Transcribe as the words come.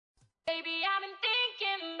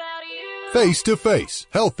Face to Face,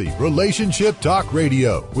 healthy relationship talk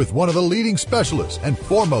radio with one of the leading specialists and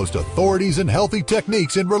foremost authorities in healthy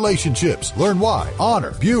techniques in relationships. Learn why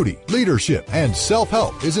honor, beauty, leadership, and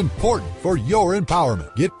self-help is important for your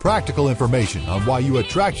empowerment. Get practical information on why you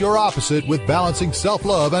attract your opposite with balancing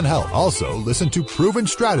self-love and health. Also, listen to proven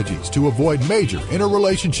strategies to avoid major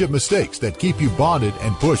interrelationship mistakes that keep you bonded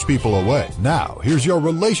and push people away. Now, here's your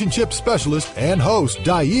relationship specialist and host,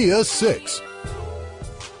 Dia Six.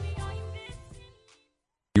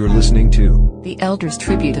 You're listening to The Elders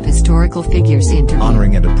Tribute of Historical Figures interview.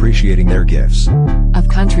 Honoring and appreciating their gifts of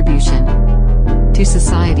contribution to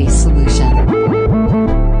society's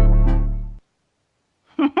solution.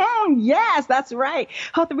 Yes, that's right.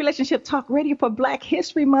 Healthy Relationship Talk Radio for Black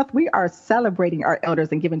History Month. We are celebrating our elders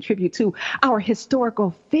and giving tribute to our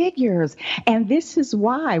historical figures. And this is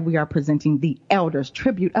why we are presenting the Elders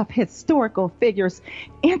Tribute of Historical Figures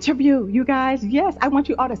interview, you guys. Yes, I want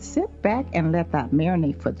you all to sit back and let that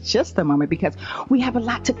marinate for just a moment because we have a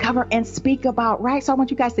lot to cover and speak about, right? So I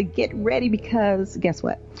want you guys to get ready because guess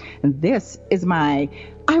what? This is I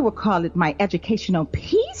will call it my educational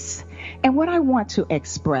piece. And what I want to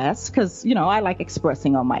express, because, I like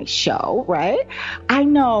expressing on my show, right? I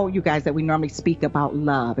know, you guys, that we normally speak about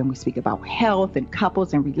love and we speak about health and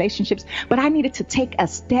couples and relationships, but I needed to take a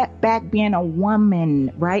step back being a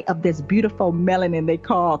woman, right, of this beautiful melanin they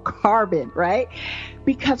call carbon, right?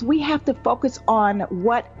 Because we have to focus on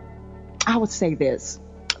what, I would say this,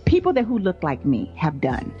 people who look like me have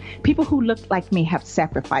done. People who look like me have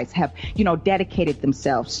sacrificed, have, dedicated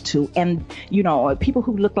themselves to, and, people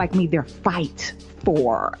who look like me, they're fight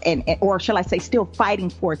for, or shall I say, still fighting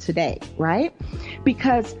for today, right?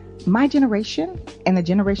 Because my generation and the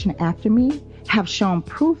generation after me have shown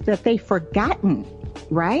proof that they've forgotten,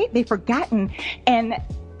 right? They've forgotten, and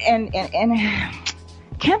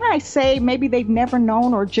can I say maybe they've never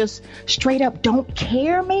known or just straight up don't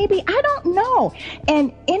care maybe? I don't know.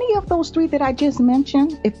 And any of those three that I just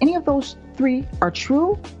mentioned, if any of those three are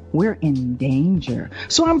true, we're in danger.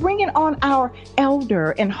 So I'm bringing on our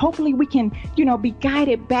elder and hopefully we can, be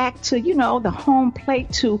guided back to, the home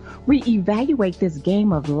plate to reevaluate this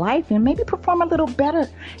game of life and maybe perform a little better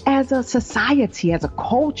as a society, as a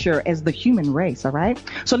culture, as the human race. All right.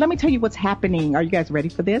 So let me tell you what's happening. Are you guys ready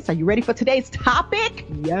for this? Are you ready for today's topic?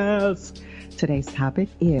 Yes. Today's topic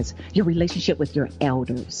is your relationship with your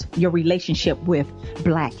elders, your relationship with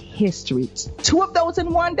Black history. Two of those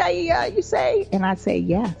in one day, you say? And I say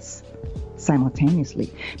yes,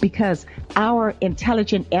 simultaneously, because our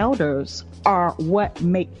intelligent elders are what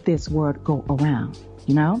make this word go around,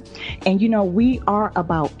 And, we are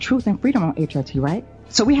about truth and freedom on HRT, right?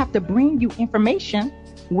 So we have to bring you information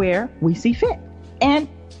where we see fit. And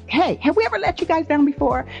hey, have we ever let you guys down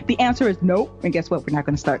before? The answer is nope. And guess what? We're not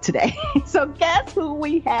going to start today. So guess who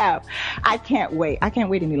we have? I can't wait. I can't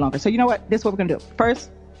wait any longer. So you know what? This is what we're going to do.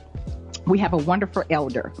 First, we have a wonderful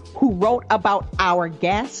elder who wrote about our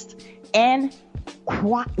guest and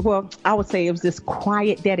I would say it was this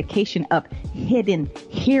quiet dedication of hidden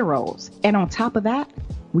heroes. And on top of that,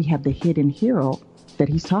 we have the hidden hero that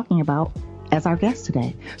he's talking about as our guest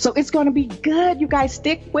today. So it's going to be good. You guys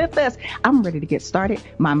stick with us. I'm ready to get started.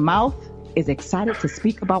 My mouth is excited to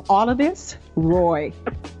speak about all of this. Roy,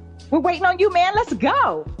 we're waiting on you, man. Let's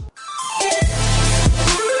go.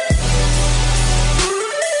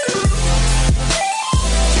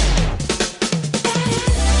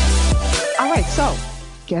 All right.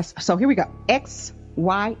 So here we go.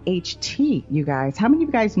 XYHT, you guys. How many of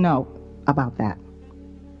you guys know about that?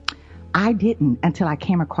 I didn't until I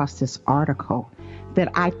came across this article that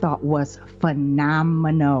I thought was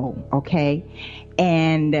phenomenal, okay?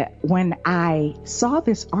 And when I saw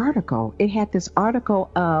this article, it had this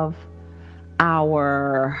article of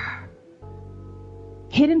our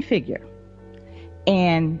hidden figure.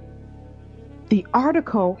 And the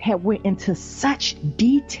article had went into such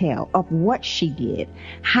detail of what she did,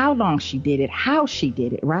 how long she did it, how she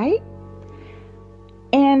did it, right?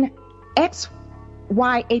 And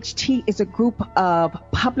YHT is a group of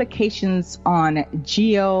publications on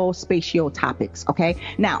geospatial topics. Okay.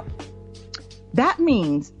 Now, that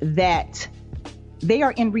means that they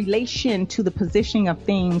are in relation to the positioning of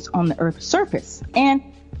things on the Earth's surface. And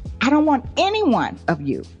I don't want any one of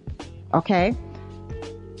you, okay,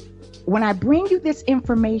 when I bring you this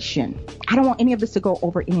information, I don't want any of this to go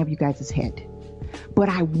over any of you guys' head. But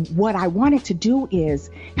what I wanted to do is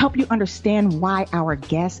help you understand why our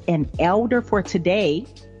guest and elder for today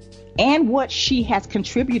and what she has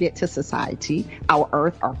contributed to society, our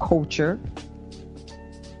earth, our culture,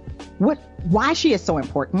 why she is so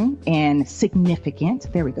important and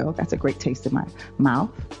significant. There we go. That's a great taste in my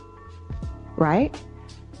mouth. right?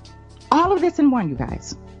 All of this in one, you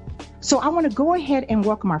guys. So I want to go ahead and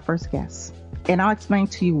welcome our first guest. And I'll explain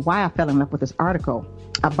to you why I fell in love with this article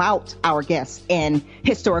about our guest and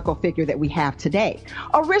historical figure that we have today.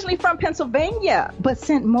 Originally from Pennsylvania, but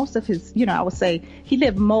spent most of his, I would say he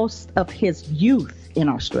lived most of his youth in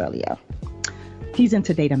Australia. He's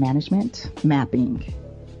into data management, mapping.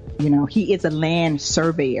 He is a land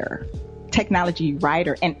surveyor, technology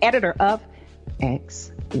writer, and editor of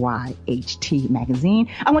XYHT magazine.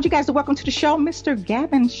 I want you guys to welcome to the show, Mr.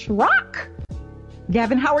 Gavin Schrock.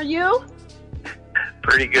 Gavin, how are you?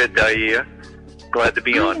 Pretty good, Daia. Glad to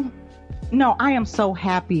be on. No, I am so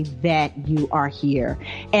happy that you are here.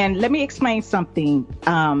 And let me explain something.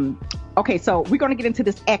 Okay, so we're going to get into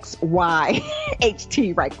this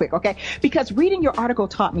XYHT right quick, okay? Because reading your article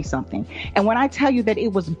taught me something. And when I tell you that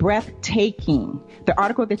it was breathtaking, the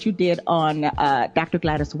article that you did on Dr.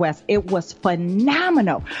 Gladys West, it was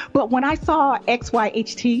phenomenal. But when I saw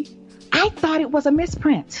XYHT, I thought it was a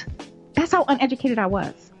misprint. That's how uneducated I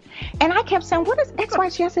was. And I kept saying, what is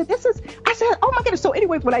XYZ? I said, oh my goodness. So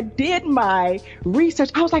anyways, when I did my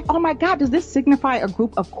research, I was like, oh my God, does this signify a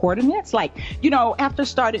group of coordinates? Like, after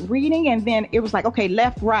started reading, and then it was like, okay,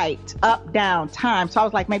 left, right, up, down, time. So I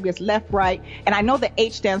was like, maybe it's left, right. And I know that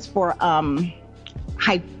H stands for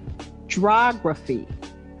hydrography.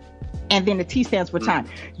 And then the T stands for time.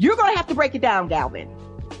 You're going to have to break it down, Galvin.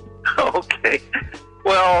 Okay.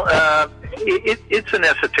 Well, it's an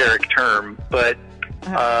esoteric term, but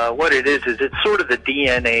what it is it's sort of the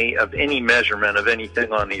DNA of any measurement of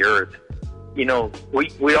anything on the earth. We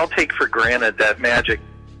all take for granted that magic,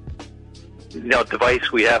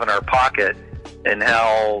 device we have in our pocket, and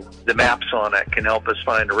how the maps on it can help us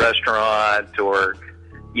find a restaurant or,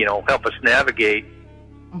 help us navigate.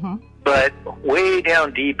 Mm-hmm. But way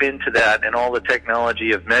down deep into that, and all the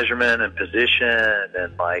technology of measurement and position,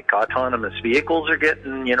 and like autonomous vehicles are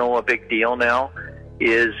getting, a big deal now.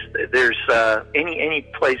 Is there's any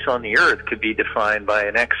place on the earth could be defined by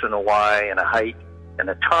an X and a Y and a height and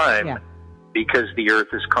a time, because the earth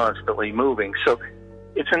is constantly moving. So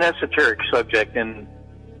it's an esoteric subject, and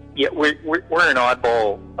yet we're an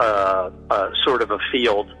oddball sort of a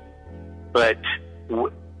field, but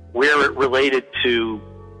where it related to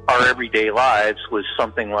our everyday lives was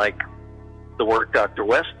something like the work Dr.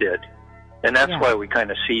 West did, and that's why we kind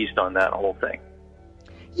of seized on that whole thing.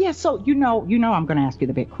 Yeah, so I'm going to ask you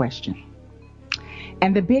the big question.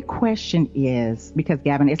 And the big question is, because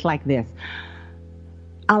Gavin, it's like this.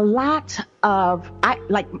 A lot of,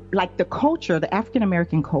 like the culture, the African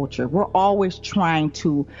American culture, we're always trying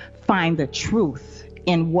to find the truth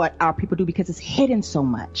in what our people do, because it's hidden so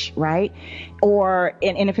much, right?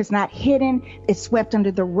 And if it's not hidden, it's swept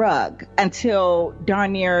under the rug until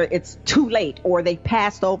darn near it's too late, or they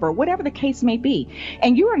passed over, whatever the case may be.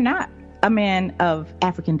 And you are not a man of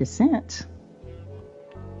African descent.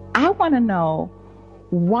 I want to know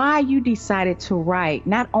why you decided to write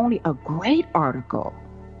not only a great article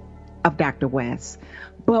of Dr. West,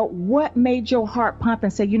 but what made your heart pump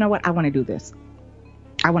and say, you know what, I want to do this.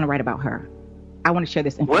 I want to write about her. I want to share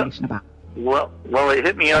this information about her. Well, it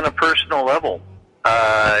hit me on a personal level.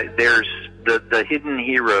 There's the hidden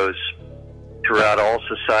heroes throughout all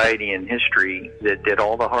society and history that did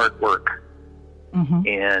all the hard work,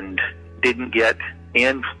 and didn't get,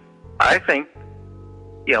 and I think,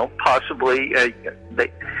 possibly,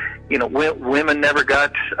 women never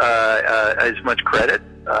got as much credit.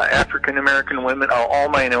 African American women, all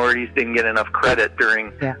minorities didn't get enough credit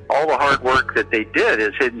during all the hard work that they did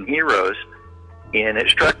as hidden heroes. And it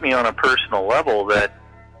struck me on a personal level that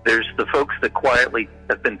there's the folks that quietly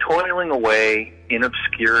have been toiling away in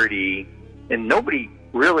obscurity, and nobody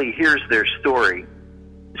really hears their story.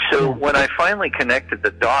 So when I finally connected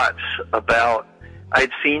the dots about,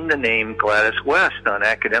 I'd seen the name Gladys West on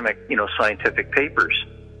academic, scientific papers.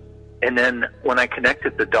 And then when I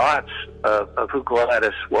connected the dots of who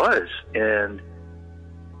Gladys was, and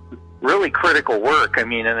really critical work, I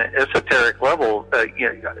mean, at an esoteric level,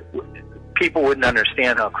 people wouldn't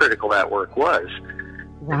understand how critical that work was.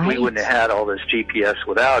 Right. We wouldn't have had all this GPS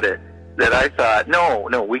without it. That I thought, no,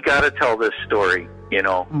 we got to tell this story.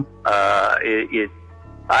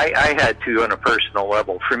 I had to on a personal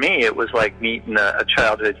level. For me, it was like meeting a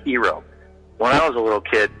childhood hero. When I was a little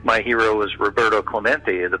kid, my hero was Roberto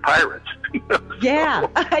Clemente of the Pirates. Yeah,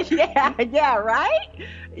 right?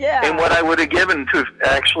 Yeah. And what I would have given to have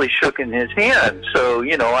actually shooken his hand. So,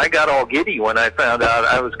 I got all giddy when I found out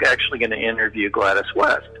I was actually going to interview Gladys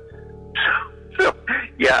West. So,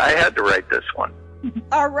 I had to write this one.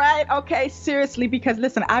 All right. Okay. Seriously, because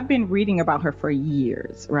listen, I've been reading about her for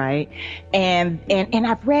years, right? And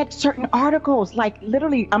I've read certain articles. Like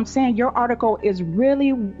literally, I'm saying your article is really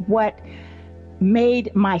what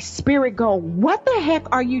made my spirit go, what the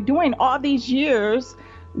heck are you doing all these years?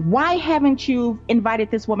 Why haven't you invited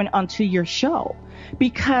this woman onto your show?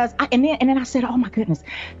 Because and then I said, oh my goodness,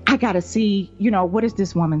 I gotta see, what is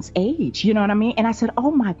this woman's age? You know what I mean? And I said, oh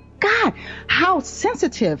my God, how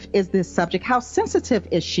sensitive is this subject? How sensitive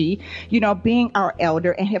is she? Being our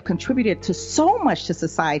elder and have contributed to so much to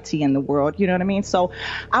society and the world. You know what I mean? So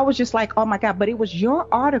I was just like, oh my God, but it was your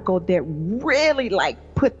article that really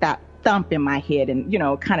put that thump in my head and,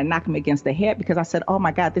 kind of knock me against the head, because I said, oh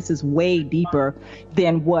my God, this is way deeper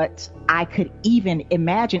than what I could even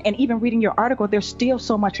imagine. And even reading your article, there's still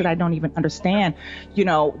so much that I don't even understand,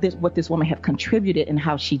 what this woman have contributed and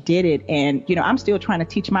how she did it. And, I'm still trying to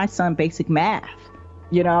teach my son basic math,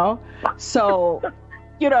 so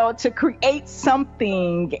to create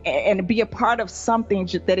something and be a part of something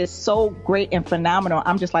that is so great and phenomenal.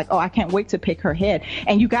 I'm just like, oh, I can't wait to pick her head.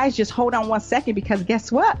 And you guys just hold on 1 second, because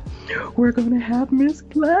guess what? We're going to have Miss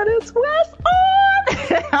Gladys West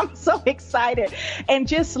on. I'm so excited. And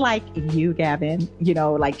just like you, Gavin,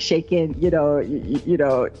 shaking,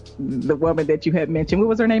 the woman that you had mentioned. What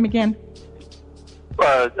was her name again?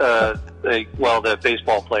 The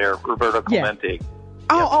baseball player, Roberto Clemente. Yeah.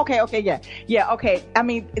 Oh, okay, yeah, okay. I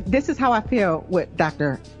mean, this is how I feel with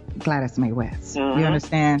Dr. Gladys Mae West. Mm-hmm. You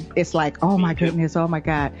understand? It's like, oh my goodness, oh my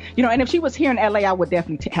God. And if she was here in LA, I would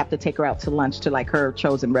definitely have to take her out to lunch to her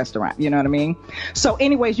chosen restaurant. You know what I mean? So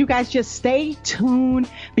anyways, you guys just stay tuned,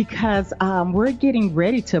 because we're getting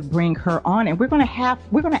ready to bring her on, and we're going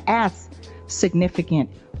to ask significant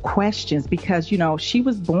questions, because she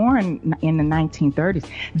was born in the 1930s.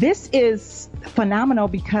 This is phenomenal,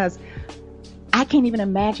 because I can't even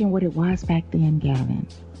imagine what it was back then, Gavin,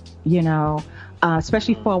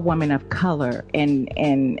 especially for a woman of color,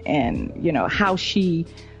 and how she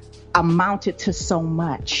amounted to so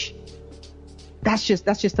much. That's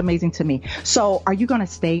just amazing to me. So are you going to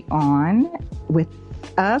stay on with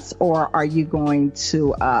us, or are you going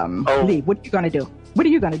to leave? What are you going to do? What are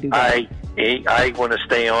you going to do, Gavin? I want to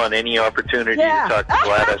stay on any opportunity to talk to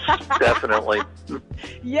Gladys. Definitely.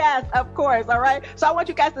 Yes, of course. All right. So I want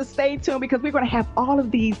you guys to stay tuned, because we're going to have all of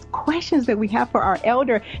these questions that we have for our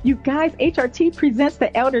elder. You guys, HRT presents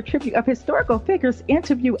the Elder Tribute of Historical Figures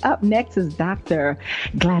interview. Up next is Dr.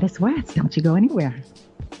 Gladys West. Don't you go anywhere.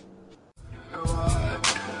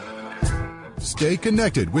 Stay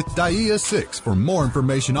connected with Daia 6 for more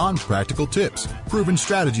information on practical tips, proven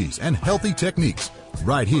strategies, and healthy techniques.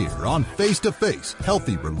 Right here on Face to Face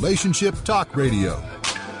Healthy Relationship Talk Radio.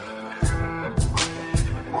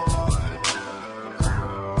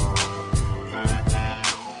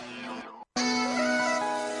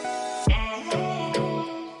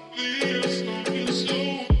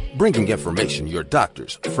 Bringing information your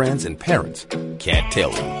doctors, friends, and parents can't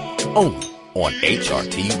tell you. Only on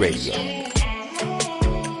HRT Radio.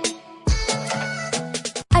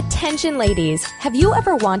 Attention ladies, have you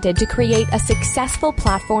ever wanted to create a successful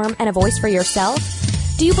platform and a voice for yourself?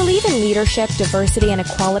 Do you believe in leadership, diversity, and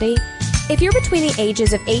equality? If you're between the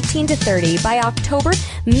ages of 18 to 30, by October,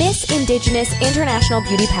 Miss Indigenous International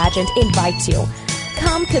Beauty Pageant invites you.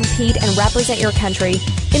 Come compete and represent your country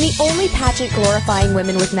in the only pageant glorifying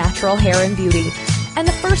women with natural hair and beauty, and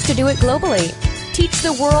the first to do it globally. Teach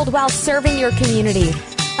the world while serving your community.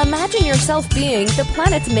 Imagine yourself being the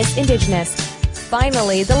planet's Miss Indigenous.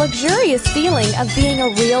 Finally, the luxurious feeling of being a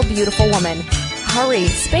real beautiful woman. Hurry,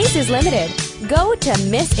 space is limited. Go to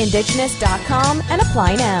missindigenous.com and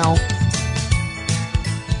apply now.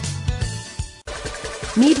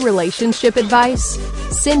 Need relationship advice?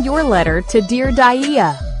 Send your letter to Dear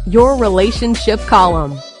Daia, your relationship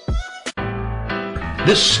column.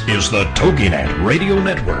 This is the TogiNet Radio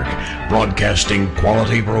Network, broadcasting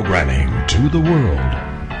quality programming to the world.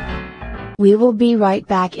 We will be right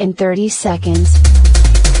back in 30 seconds.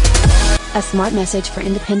 A smart message for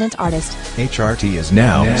independent artists. HRT is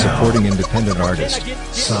now supporting independent artists.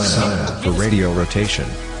 Sign up for radio rotation,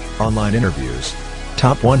 online interviews,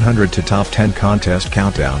 top 100 to top 10 contest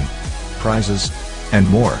countdown, prizes, and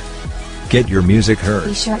more. Get your music heard.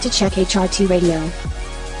 Be sure to check HRT Radio.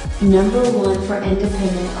 #1 for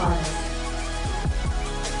independent artists.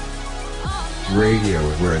 Radio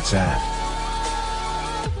is where it's at.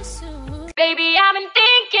 Baby, I've been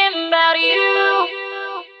thinking about you.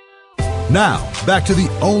 Now, back to the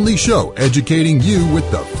only show educating you with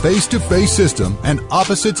the face-to-face system and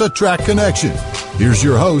opposites attract connection. Here's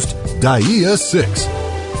your host, Daia 6.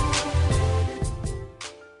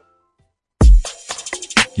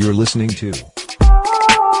 You're listening to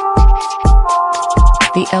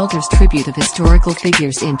The Elders Tribute of Historical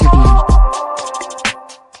Figures interview.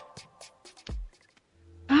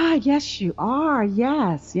 Yes, you are.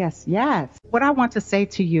 Yes. What I want to say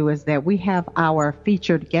to you is that we have our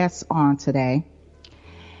featured guests on today.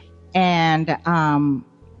 And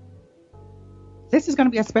this is going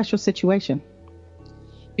to be a special situation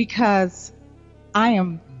because I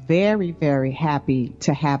am very, very happy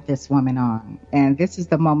to have this woman on. And this is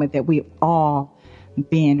the moment that we've all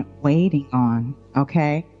been waiting on.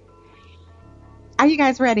 Okay. Are you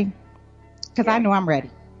guys ready? Because I know I'm ready.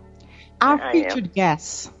 Our featured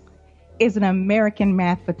guest is an American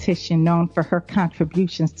mathematician known for her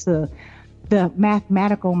contributions to the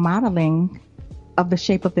mathematical modeling of the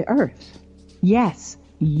shape of the Earth. Yes,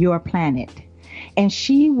 your planet. And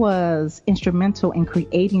she was instrumental in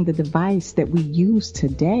creating the device that we use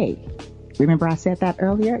today. Remember I said that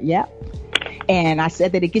earlier? Yep. And I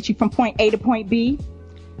said that it gets you from point A to point B.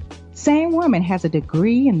 Same woman has a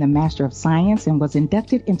degree in the Master of Science and was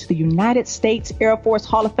inducted into the United States Air Force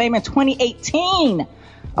Hall of Fame in 2018.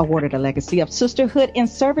 Awarded a legacy of sisterhood in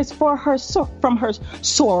service for her from her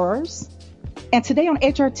sorors. And today on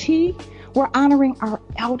HRT, we're honoring our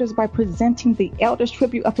elders by presenting the Elders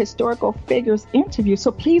Tribute of Historical Figures interview.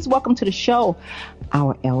 So please welcome to the show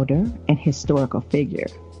our elder and historical figure,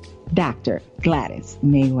 Dr. Gladys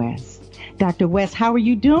Mae West. Dr. West, how are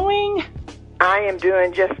you doing? I am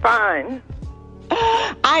doing just fine.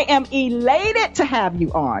 I am elated to have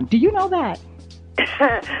you on. Do you know that?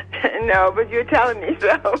 No, but you're telling me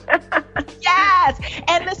so. Yes.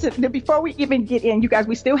 And listen, before we even get in, you guys,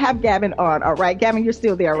 we still have Gavin on. All right. Gavin, you're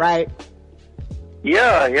still there, right?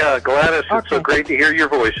 Yeah. Gladys, it's so great to hear your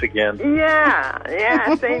voice again.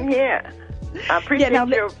 Yeah. Same here. I appreciate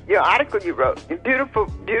your article you wrote. Beautiful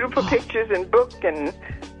pictures and book and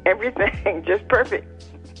everything. Just perfect.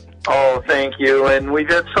 Oh, thank you. And we've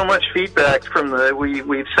had so much feedback from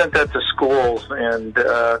we've sent that to schools, and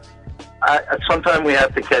sometime we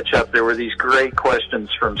have to catch up. There were these great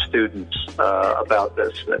questions from students about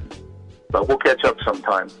this, but we'll catch up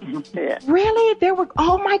sometime. Yeah. Really?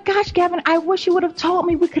 Oh my gosh, Gavin, I wish you would have told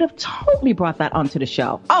me. We could have totally brought that onto the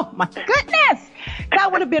show. Oh my goodness.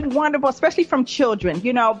 That would have been wonderful, especially from children,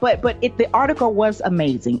 but the article was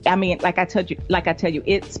amazing. I mean, like I tell you,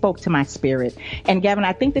 it spoke to my spirit. And Gavin,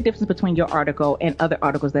 I think the difference between your article and other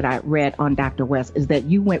articles that I read on Dr. West is that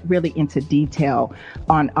you went really into detail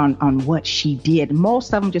on what she did.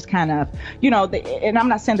 Most of them just kind of, and I'm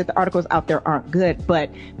not saying that the articles out there aren't good, but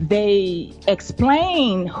they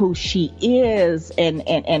explain who she is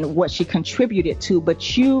and what she contributed to,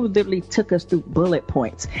 but you literally took us through bullet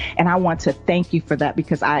points. And I want to thank you for that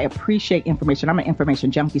because I appreciate information. I'm an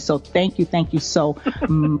information junkie. So thank you so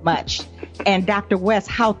much. And Dr. West,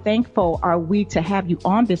 how thankful are we to have you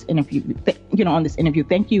on this interview?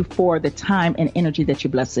 Thank you for the time and energy that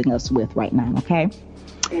you're blessing us with right now. Okay.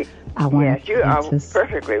 Yes, you are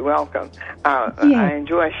perfectly welcome. I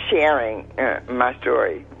enjoy sharing my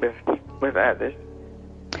story with others.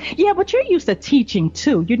 Yeah, but you're used to teaching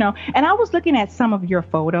too, and I was looking at some of your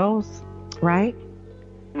photos, right?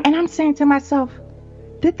 And I'm saying to myself,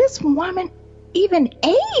 did this woman even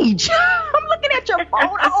age? I'm looking at your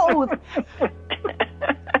photos. And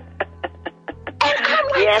I'm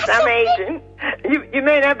like, yes, I'm aging. You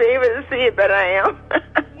may not be able to see it, but I am.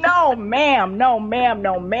 No, ma'am.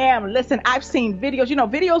 Listen, I've seen videos.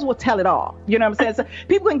 Videos will tell it all. You know what I'm saying? So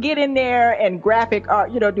people can get in there and graphic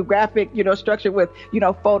art, do graphic, structure with,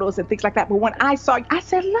 photos and things like that. But when I saw you, I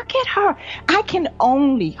said, look at her. I can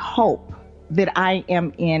only hope that I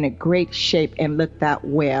am in great shape and look that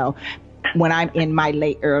well when I'm in my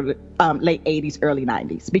late 80s, early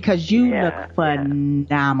 90s, because you look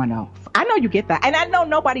phenomenal. I know you get that. And I know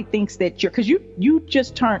nobody thinks that because you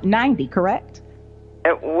just turned 90, correct?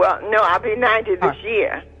 Well, no, I'll be 90 this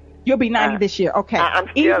year. You'll be 90 this year. Okay. I'm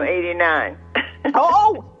still 89.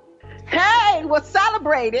 Oh, hey, well,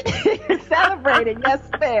 celebrate it. Celebrate it. Yes,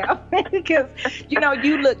 ma'am. Because, you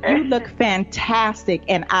look fantastic.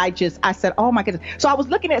 And I said, oh my goodness. So I was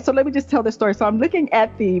looking at, so let me just tell this story. So I'm looking at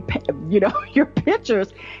your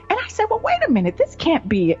pictures, and I said, well, wait a minute, this can't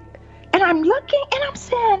be it. And I'm looking and I'm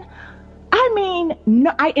saying,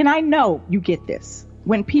 I know you get this.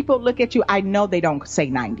 When people look at you, I know they don't say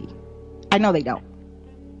 90. I know they don't.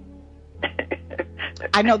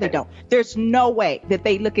 There's no way that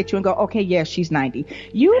they look at you and go, okay, yeah, she's 90.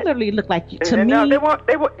 You literally look like, to me. No,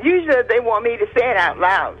 usually they want me to say it out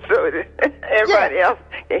loud so that everybody else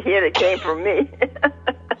can hear it came from me.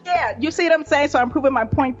 Yeah, you see what I'm saying? So I'm proving my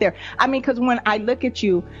point there. I mean, because when I look at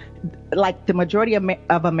you, like the majority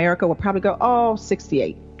of America will probably go,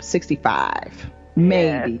 68, 65.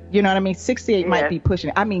 Maybe. Yes. You know what I mean? 68 might be pushing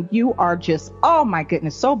it. I mean, you are just, oh my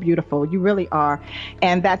goodness, so beautiful. You really are.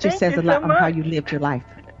 And that just says a lot on how you lived your life.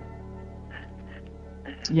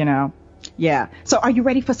 You know? Yeah. So are you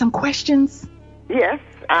ready for some questions? Yes,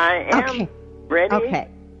 I am ready.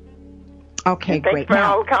 Okay, great. Thanks for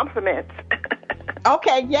all compliments.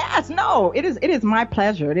 Okay, yes, no, it is my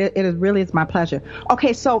pleasure. It really is my pleasure.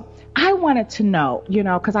 Okay, so I wanted to know, you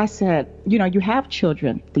know, because I said, you know, you have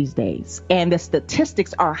children these days, and the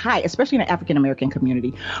statistics are high, especially in the African American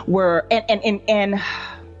community, where and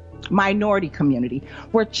minority community,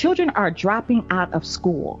 where children are dropping out of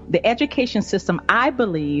school. The education system, I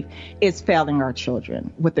believe, is failing our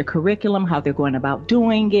children with the curriculum, how they're going about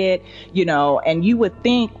doing it, you know, and you would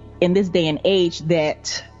think in this day and age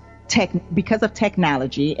that because of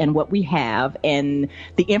technology and what we have and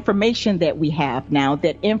the information that we have now,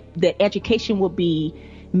 that education will be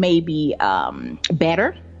maybe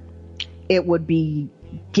better. It would be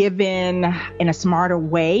given in a smarter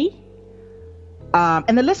way.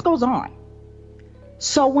 And the list goes on.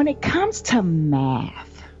 So when it comes to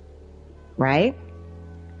math, right?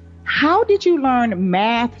 How did you learn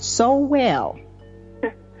math so well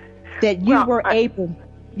that you were able...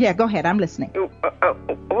 Yeah, go ahead. I'm listening.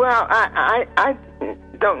 Well, I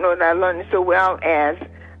don't know that I learned it so well as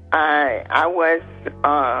I was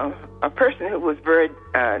a person who was very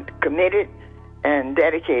committed and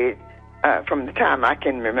dedicated from the time I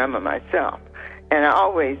can remember myself. And I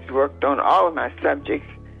always worked on all of my subjects,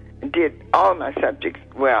 did all of my subjects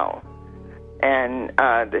well. And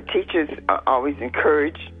the teachers always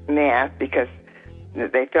encouraged math because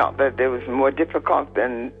they felt that it was more difficult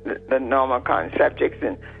than the normal kind of subjects,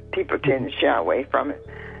 and people tend to shy away from it.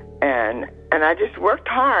 And I just worked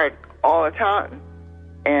hard all the time,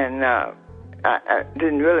 and I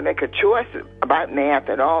didn't really make a choice about math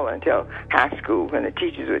at all until high school, when the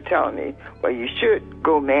teachers were telling me, well, you should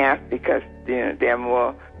go math because they're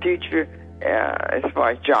more future as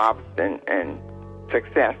far as jobs and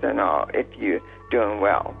success and all if you're doing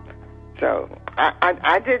well. So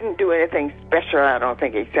I didn't do anything special, I don't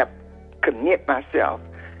think, except commit myself.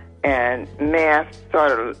 And math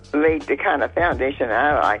sort of laid the kind of foundation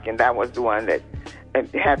I like, and that was the one that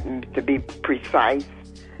had to be precise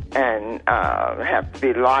and have to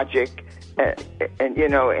be logic, and you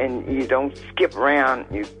know, and you don't skip around.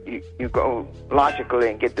 You go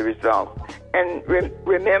logically and get the result. And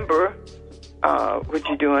remember what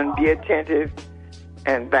you're doing. Be attentive.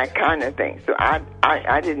 And that kind of thing. So I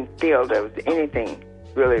didn't feel there was anything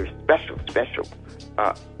really special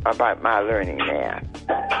about my learning math.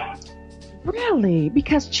 Really?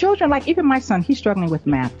 Because children, like even my son, he's struggling with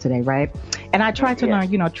math today, right? And I tried to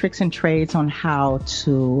learn, you know, tricks and trades on how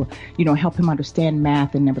to, you know, help him understand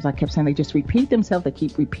math and numbers. I kept saying they just repeat themselves. They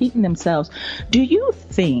keep repeating themselves. Do you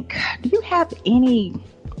have any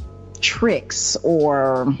tricks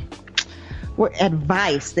or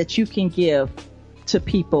advice that you can give to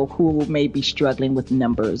people who may be struggling with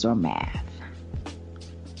numbers or math?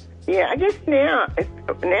 Yeah, I guess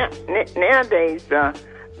nowadays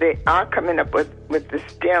they are coming up with the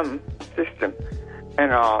STEM system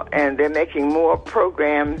and all, and they're making more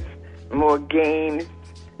programs, more games,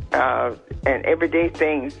 and everyday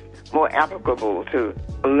things more applicable to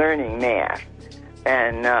learning math.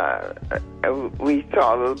 And we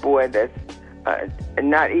saw a little boy that's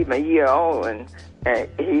not even a year old, and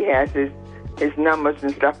he has his numbers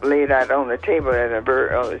and stuff laid out on the table at a very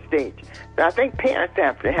early stage. So I think parents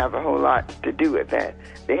have to have a whole lot to do with that.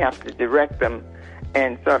 They have to direct them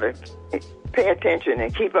and sort of pay attention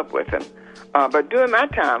and keep up with them. But during my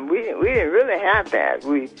time, we didn't really have that.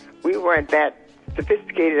 We weren't that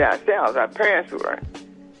sophisticated ourselves. Our parents were.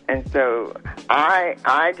 And so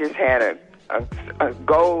I just had a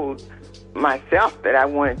goal myself that I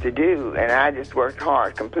wanted to do, and I just worked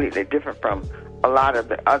hard, completely different from a lot of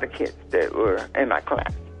the other kids that were in my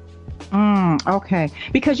class. Okay.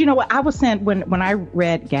 Because you know what I was saying when I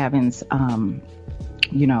read Gavin's,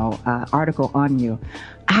 article on you,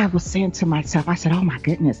 I was saying to myself, I said, oh my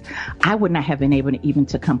goodness, I would not have been able to even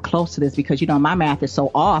to come close to this because, you know, my math is so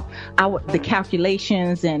off. The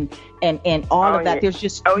calculations and all of that, there's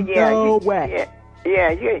just no way. Yeah,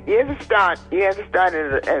 you have to start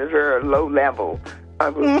at a very low level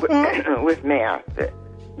with math.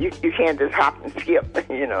 You can't just hop and skip,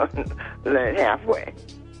 learn halfway.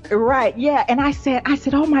 Right, yeah. And I said,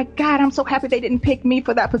 oh my God, I'm so happy they didn't pick me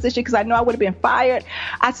for that position because I know I would have been fired.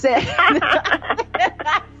 I said,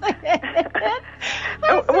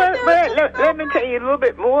 let me tell you a little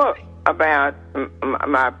bit more about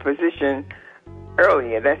my position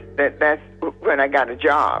earlier. That's when I got a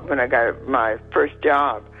job, when I got my first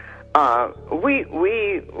job. We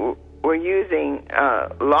were using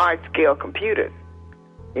large-scale computers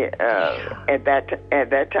at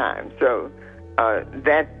that time. So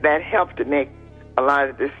that helped to make a lot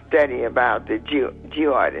of this study about the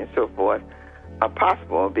geoid and so forth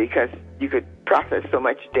possible, because you could process so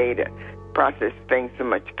much data, process things so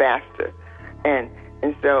much faster, and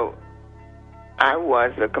so I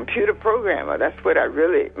was a computer programmer. That's what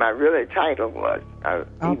my really title was,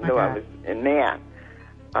 even though I was in math.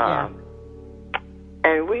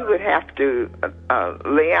 And we would have to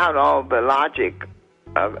lay out all the logic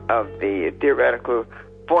of the theoretical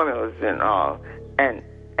formulas and all, and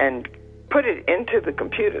put it into the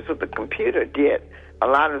computer, so the computer did a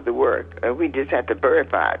lot of the work. We just had to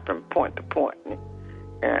verify it from point to point,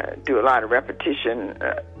 do a lot of repetition,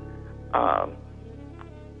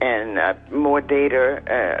 and more data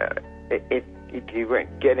if you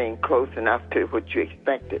weren't getting close enough to what you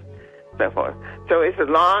expected, so forth. So it's a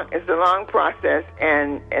long process,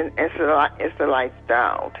 and it's a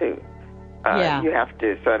lifestyle too. You have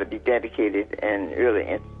to sort of be dedicated and really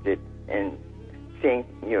interested in seeing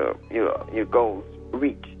your goals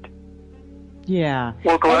reached. Yeah.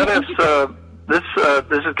 Well, Gladys, this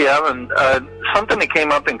is Gavin. Something that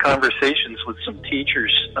came up in conversations with some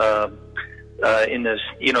teachers in this,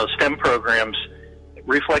 STEM programs,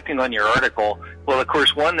 reflecting on your article. Well, of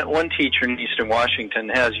course, one teacher in Eastern Washington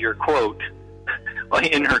has your quote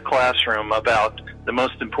in her classroom about the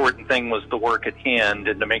most important thing was the work at hand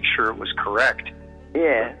and to make sure it was correct.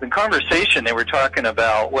 Yeah. The conversation they were talking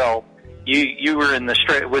about, well, you were in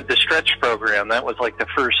with the Stretch program. That was like the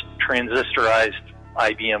first transistorized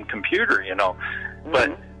IBM computer, Mm-hmm.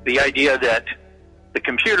 But the idea that the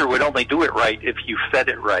computer would only do it right if you fed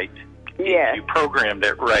it right. Yeah. If you programmed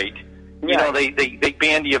it right. They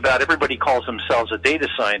bandy about, everybody calls themselves a data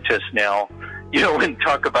scientist now, and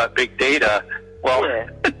talk about big data. Well,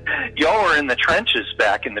 y'all were in the trenches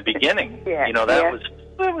back in the beginning. That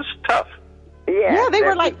was tough. Yeah, they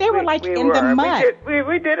were like in the mud.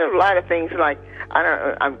 We did a lot of things like,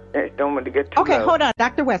 I don't want to get too low. Hold on,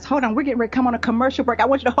 Dr. West, hold on. We're getting ready to come on a commercial break. I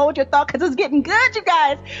want you to hold your thought because it's getting good, you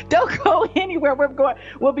guys. Don't go anywhere.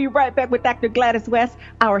 We'll be right back with Dr. Gladys West,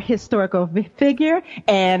 our historical figure,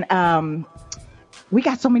 and we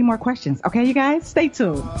got so many more questions. Okay, you guys, stay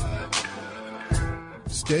tuned.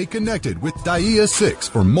 Stay connected with Daia 6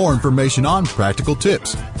 for more information on practical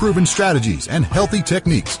tips, proven strategies, and healthy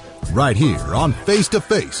techniques. Right here on Face to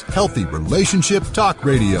Face Healthy Relationship Talk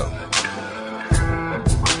Radio.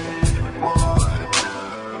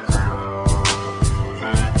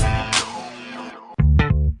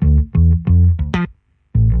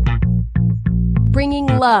 Bringing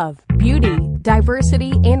love, beauty,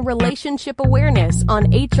 diversity, and relationship awareness on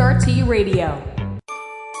HRT Radio.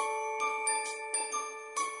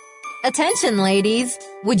 Attention, ladies!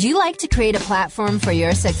 Would you like to create a platform for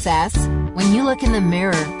your success? When you look in the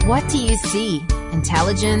mirror, what do you see?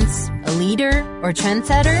 Intelligence? A leader? Or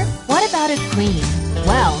trendsetter? What about a queen?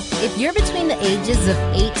 Well, if you're between the ages of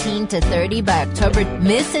 18 to 30 by October,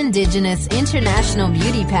 Miss Indigenous International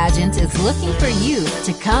Beauty Pageant is looking for you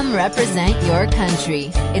to come represent your country.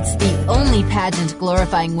 It's the only pageant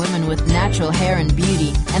glorifying women with natural hair and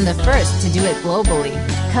beauty, and the first to do it globally.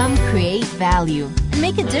 Come create value and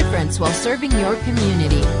make a difference while serving your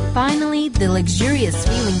community. Finally, the luxurious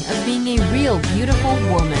feeling of being a real beautiful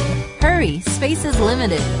woman. Hurry, space is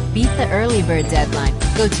limited. Beat the early bird deadline.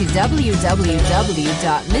 Go to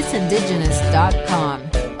www.missindigenous.com.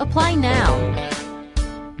 Apply now.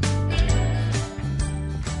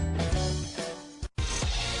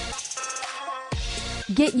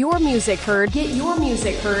 Get your music heard. Get your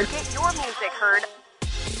music heard. Get your music heard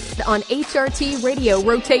on HRT Radio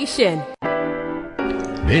Rotation.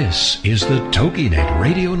 This is the TogiNet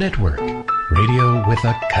Radio Network. Radio with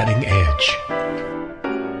a cutting edge.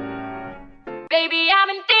 Baby, I've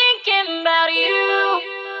been thinking about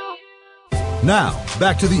you. Now,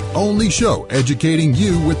 back to the only show educating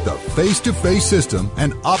you with the face-to-face system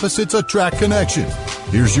and opposites attract connection.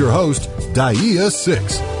 Here's your host, Daia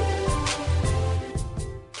 6.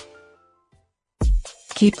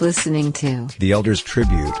 Keep listening to The Elders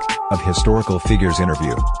Tribute of Historical Figures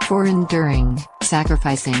interview. For enduring,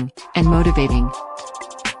 sacrificing, and motivating.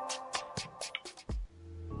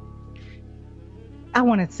 I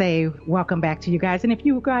want to say welcome back to you guys. And if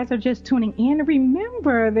you guys are just tuning in,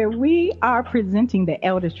 remember that we are presenting the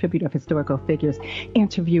Elders Tribute of Historical Figures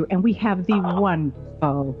interview. And we have the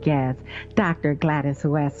wonderful guest, Dr. Gladys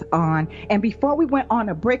West, on. And before we went on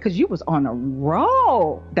a break, because you was on a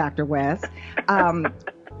roll, Dr. West, and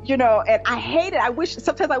I hate it.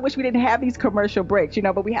 Sometimes I wish we didn't have these commercial breaks,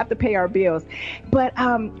 but we have to pay our bills. But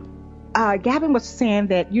Gavin was saying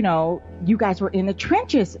that, you guys were in the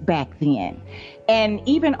trenches back then. And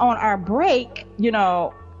even on our break,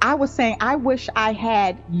 I was saying, I wish I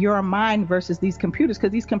had your mind versus these computers,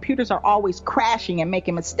 because these computers are always crashing and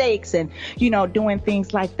making mistakes and, doing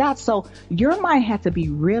things like that. So your mind had to be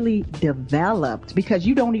really developed, because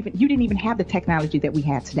you didn't even have the technology that we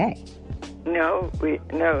have today. No,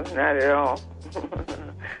 not at all.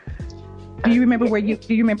 Do you remember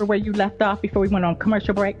where you left off before we went on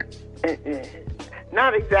commercial break?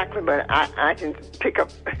 Not exactly, but I can pick up.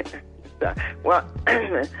 Well,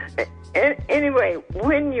 anyway,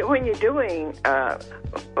 when you're doing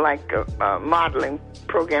modeling,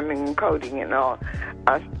 programming, and coding, and all,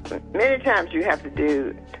 many times you have to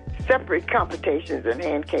do separate computations and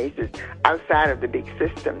hand cases outside of the big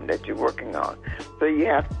system that you're working on. So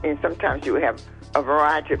and sometimes you have a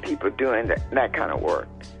variety of people doing that kind of work.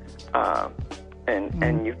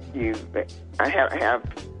 And I have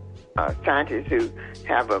scientists who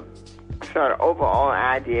have a sort of overall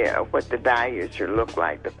idea of what the values should look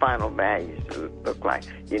like, the final values should look like.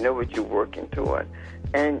 You know what you're working toward,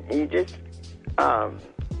 and you just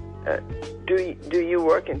do you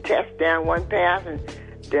work and test down one path, and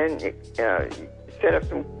then set up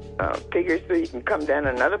some figures so you can come down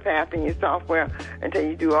another path in your software until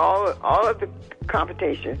you do all of the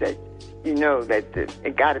computations that that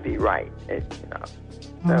it got to be right. It's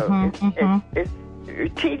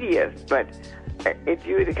tedious, but if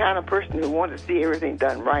you're the kind of person who wants to see everything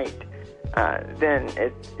done right, then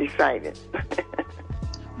it's exciting.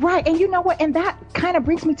 Right, and you know what? And that kind of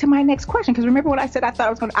brings me to my next question, because remember when I said I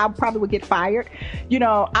probably would get fired?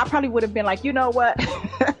 I probably would have been like, you know what?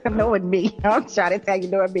 Knowing me, I'm trying to tell you,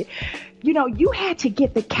 knowing me. You had to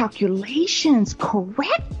get the calculations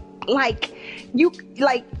correct.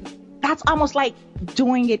 That's almost like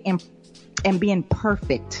doing it and being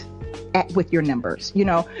perfect with your numbers.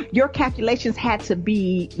 Your calculations had to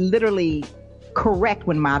be literally correct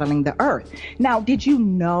when modeling the Earth. Now, did you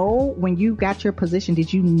know when you got your position,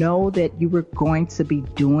 did you know that you were going to be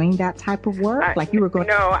doing that type of work?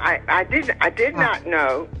 No, I did not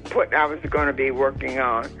know what I was going to be working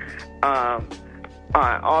on.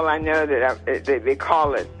 All I know that they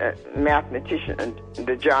call it mathematician,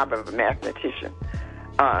 the job of a mathematician.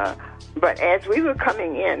 But as we were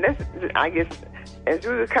coming in, as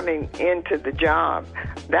we were coming into the job,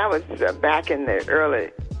 that was back in the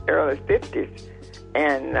early 50s,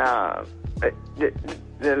 and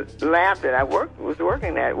the lab that I was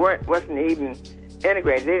working at wasn't even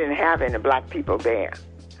integrated. They didn't have any black people there.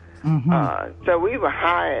 Mm-hmm. So we were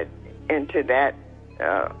hired into that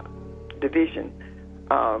division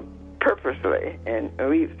purposely, and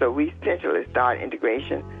we essentially started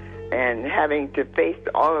integration and having to face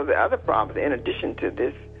all of the other problems in addition to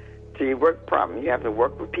this. To your work problem, you have to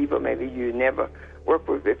work with people maybe you never worked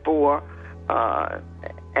with before,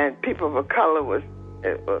 and people of color was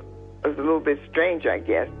a little bit strange, I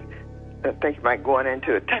guess. I think about going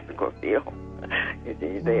into a technical field.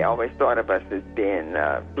 They always thought of us as being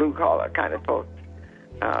blue collar kind of folks.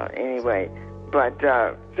 Anyway, but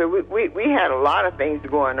so we had a lot of things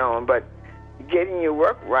going on, but getting your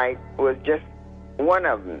work right was just one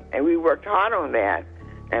of them, and we worked hard on that,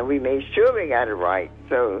 and we made sure we got it right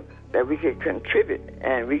so that we could contribute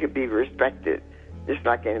and we could be respected just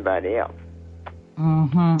like anybody else.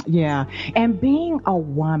 Mm-hmm. Yeah. And being a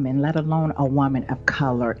woman, let alone a woman of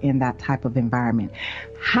color in that type of environment,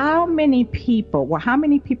 how many people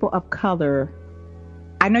of color,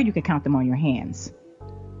 I know you can count them on your hands,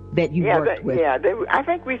 that you worked with? Yeah, I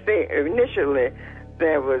think we say initially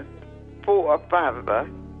there was 4 or 5 of us.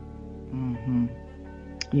 Mm-hmm.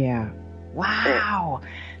 Yeah. Wow.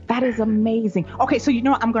 That is amazing. Okay, so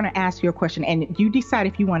I'm going to ask you a question, and you decide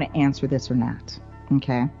if you want to answer this or not.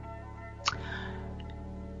 Okay.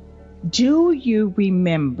 Do you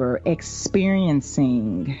remember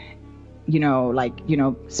experiencing,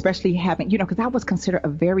 especially having, because that was considered a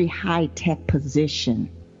very high-tech position,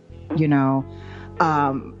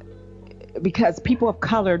 because people of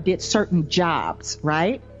color did certain jobs,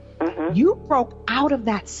 right? Mm-hmm. You broke out of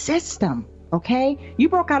that system, okay? You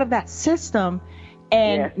broke out of that system.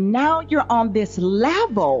 And now you're on this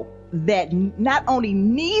level that not only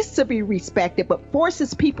needs to be respected, but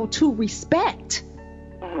forces people to respect.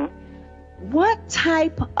 Mm-hmm. What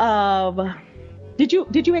type of did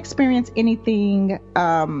you experience anything,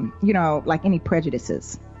 like any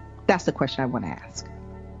prejudices? That's the question I want to ask.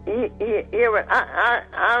 Yeah, but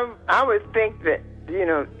I would think that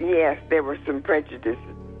yes, there were some prejudices,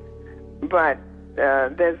 but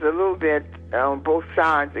there's a little bit on both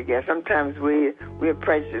sides, I guess. Sometimes we're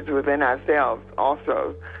prejudiced within ourselves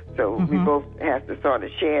also, so we both have to sort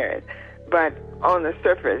of share it. But on the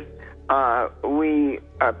surface, we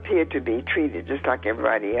appear to be treated just like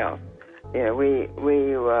everybody else. You know, we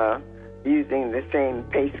were using the same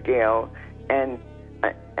pay scale and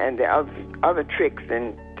the other tricks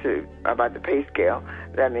about the pay scale.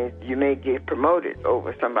 That means you may get promoted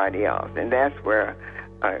over somebody else, and that's where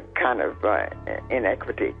kind of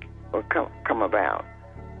inequity will come about.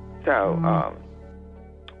 So,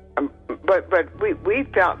 but we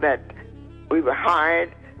felt that we were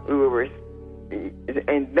hired,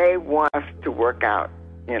 and they want us to work out,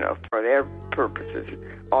 you know, for their purposes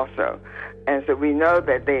also. And so we know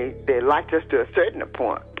that they liked us to a certain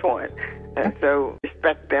point, and so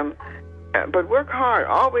respect them. But work hard.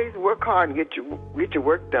 Always work hard and get your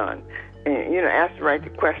work done. And, you know, ask the right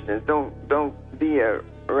questions. Don't be a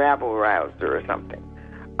rabble rouser or something.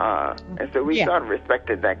 And so we sort of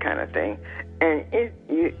respected that kind of thing. And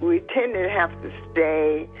we tend to have to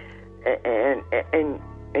stay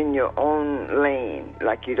in your own lane.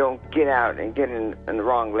 Like you don't get out and get in the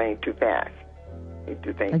wrong lane too fast. You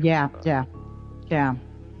do things. Yeah.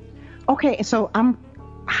 Okay, so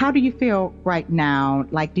how do you feel right now?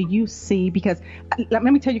 Like, do you see, because let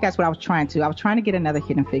me tell you guys what I was trying to get another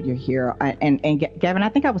hidden figure here. And Gavin, I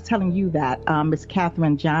think I was telling you that Miss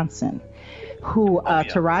Katherine Johnson, who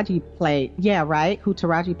Taraji played, who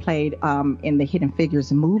Taraji played in the Hidden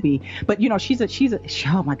Figures movie. But, you know, she's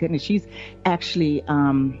oh my goodness, she's actually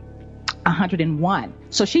 101.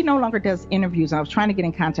 So she no longer does interviews. And I was trying to get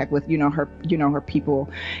in contact with, her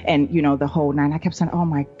people and, the whole nine. I kept saying, oh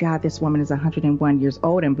my God, this woman is 101 years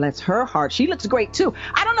old and bless her heart. She looks great too.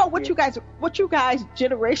 I don't know what you guys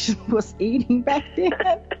generation was eating back then.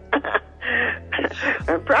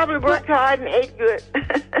 And probably worked hard and ate good.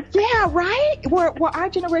 Yeah, right? Where our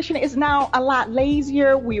generation is now a lot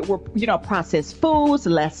lazier. We're processed foods,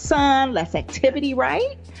 less sun, less activity,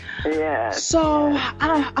 right? Yeah. So,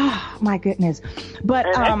 my goodness. But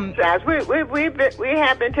exercise. We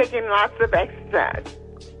have been taking lots of exercise.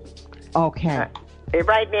 Okay.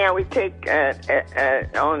 Right now we take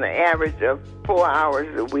on the average of 4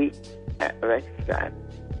 hours a week of exercise.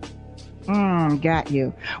 Got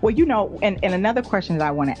you. Well, and another question that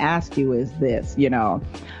I want to ask you is this,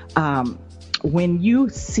 when you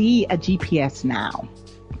see a GPS now,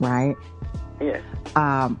 right? Yes.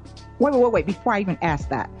 Wait, before I ask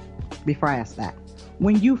that,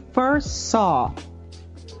 when you first saw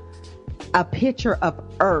a picture of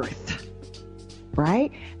Earth,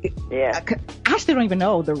 right? Yeah. I still don't even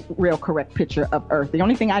know the real correct picture of Earth. The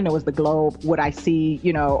only thing I know is the globe, what I see,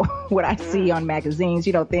 what I see on magazines,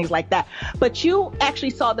 things like that. But you actually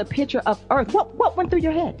saw the picture of Earth. What went through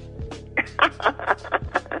your head?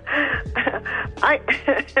 I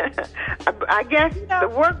guess the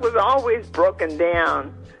work was always broken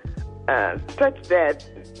down such that,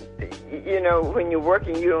 when you're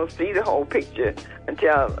working, you don't see the whole picture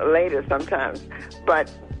until later sometimes.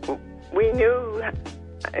 But we knew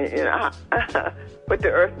what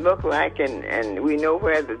the Earth looked like, and we know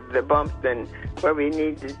where the bumps and where we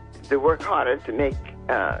needed to work harder to make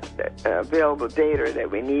available data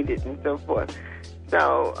that we needed and so forth.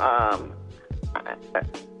 So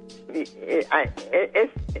it's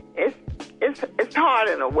hard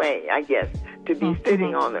in a way, I guess, to be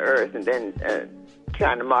sitting on the Earth and then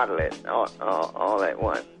trying to model it all at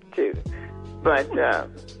once too. But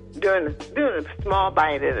doing a small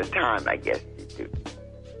bite at a time, I guess.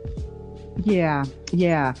 Yeah.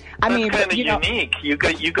 I mean, it's kind of unique. You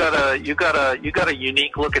got a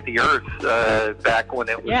unique look at the Earth back when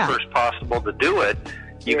it was first possible to do it.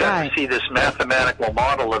 You got to see this mathematical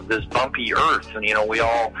model of this bumpy Earth, and we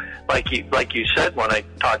all, like you said when I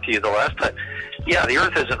talked to you the last time. Yeah, the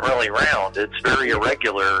Earth isn't really round; it's very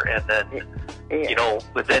irregular, and then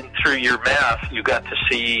but then through your math, you got to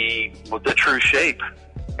see the true shape.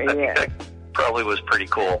 I think that probably was pretty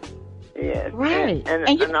cool. Yes, right.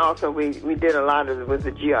 And also we did a lot of it with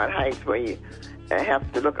the Geode Heights, where you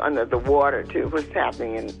have to look under the water too, what's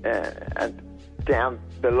happening down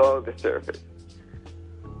below the surface.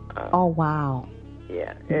 Oh wow!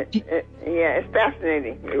 Yeah, it's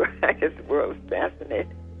fascinating. I guess the world is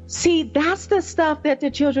fascinating. See, that's the stuff that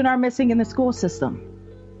the children are missing in the school system.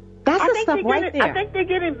 That's the stuff right there. I think they're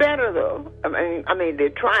getting better though. I mean, they're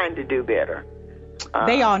trying to do better.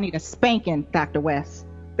 They all need a spanking, Dr. West.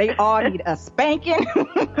 They all need a spanking,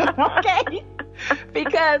 okay?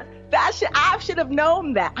 Because I should have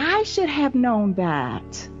known that. I should have known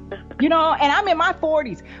that. You know, and I'm in my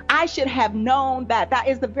 40s. I should have known that. That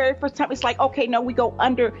is the very first time. It's like, okay, no, we go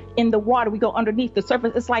under in the water. We go underneath the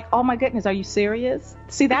surface. It's like, oh my goodness, are you serious?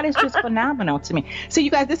 See, that is just phenomenal to me. So you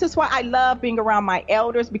guys, this is why I love being around my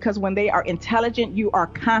elders, because when they are intelligent, you are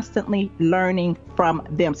constantly learning from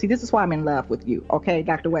them. See, this is why I'm in love with you. Okay,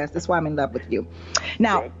 Dr. West, this is why I'm in love with you.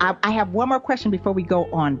 Now, I have one more question before we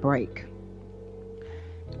go on break.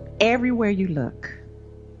 Everywhere you look,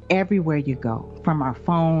 everywhere you go, from our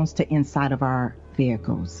phones to inside of our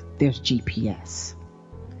vehicles, there's GPS.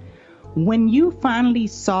 When you finally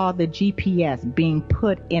saw the GPS being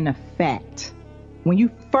put in effect, when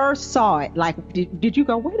you first saw it, like, did you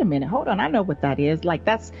go, wait a minute, hold on, I know what that is. Like,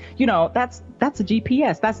 that's, you know, that's a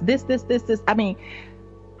GPS. That's this. I mean,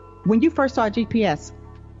 when you first saw a GPS,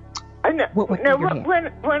 when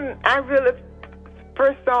I really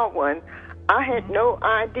first saw one, I had no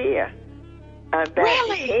idea that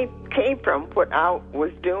it came from what I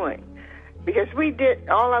was doing, because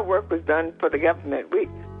all our work was done for the government. We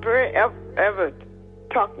very ever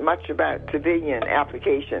talked much about civilian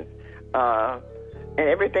applications, and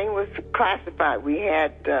everything was classified. We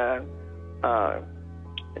had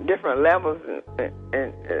different levels,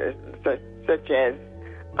 such as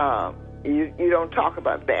you don't talk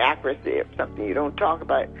about the accuracy of something. You don't talk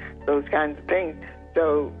about those kinds of things.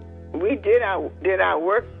 So we did our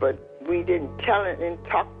work, but we didn't tell it and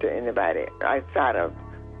talk to anybody outside of,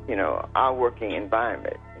 you know, our working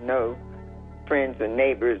environment. No friends and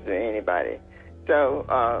neighbors or anybody. So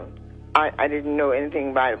I didn't know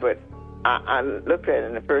anything about it, but I looked at it,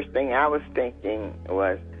 and the first thing I was thinking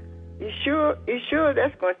was, You sure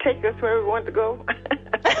that's going to take us where we want to go?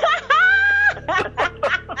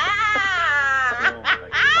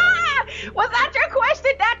 Was that your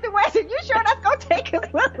question, Dr. West? Are you sure that's going to take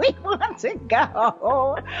us where we want to go?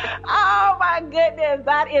 Oh, my goodness.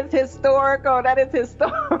 That is historical. That's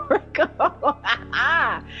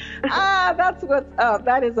what's up.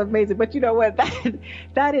 That is amazing. But you know what?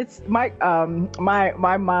 That is my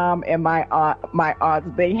mom and my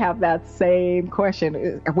aunts, they have that same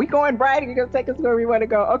question. Are we going right? Are you going to take us where we want to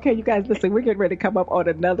go? Okay, you guys, listen, we're getting ready to come up on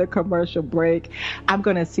another commercial break. I'm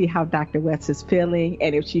going to see how Dr. West is feeling.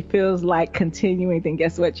 And if she feels like continuing, then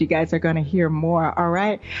guess what? You guys are going to hear more. All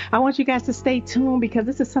right. I want you guys to stay tuned, because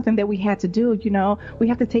this is something that we had to do. You know, we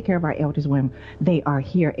have to take care of our elders when they are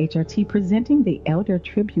here. HRT presenting the Elder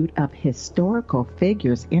Tribute of Historical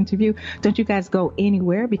Figures interview. Don't you guys go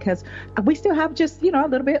anywhere, because we still have just, you know, a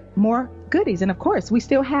little bit more goodies. And of course, we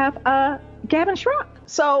still have Gavin Schrock.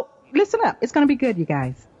 So listen up. It's going to be good, you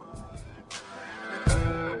guys.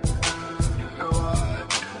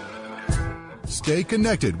 Stay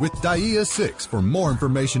connected with DAIA 6 for more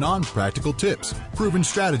information on practical tips, proven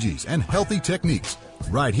strategies, and healthy techniques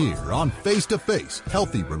right here on Face to Face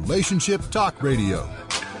Healthy Relationship Talk Radio.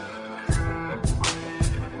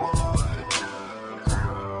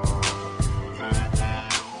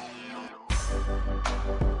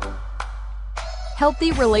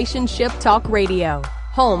 Healthy Relationship Talk Radio,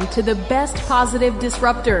 home to the best positive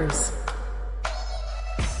disruptors.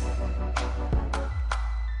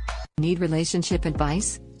 Need relationship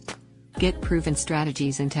advice? Get proven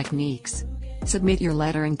strategies and techniques. Submit your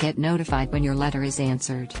letter and get notified when your letter is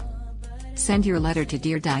answered. Send your letter to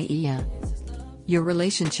Dear DAIA, your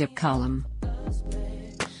relationship column.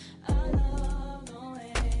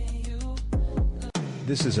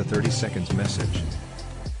 This is a 30 seconds message.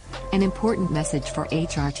 An important message for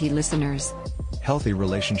HRT listeners. Healthy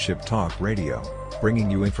Relationship Talk Radio, bringing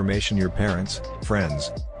you information your parents,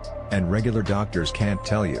 friends, and regular doctors can't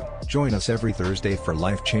tell you. Join us every Thursday for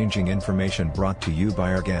life-changing information brought to you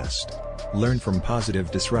by our guest. Learn from positive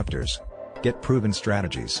disruptors. Get proven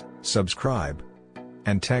strategies. Subscribe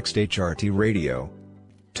and text HRT Radio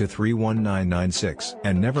to 31996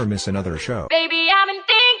 and never miss another show. Baby, I've been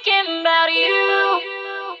thinking about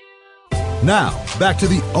you. Now, back to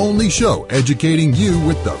the only show educating you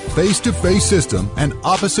with the face-to-face system and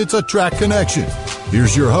opposites attract connection.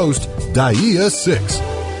 Here's your host, DAIA 6.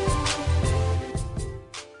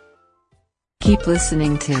 Keep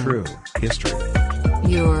listening to True History.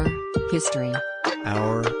 Your history.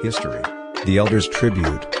 Our history. The Elders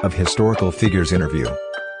Tribute of Historical Figures interview.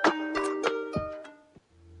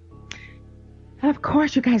 Of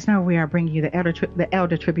course, you guys know we are bringing you the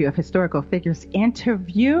Elder Tribute of Historical Figures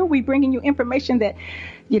interview. We're bringing you information that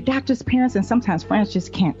your doctors, parents, and sometimes friends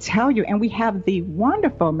just can't tell you. And we have the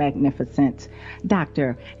wonderful, magnificent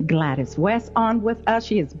Dr. Gladys West on with us.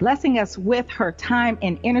 She is blessing us with her time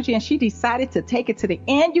and energy, and she decided to take it to the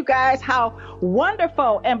end. You guys, how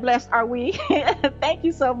wonderful and blessed are we? Thank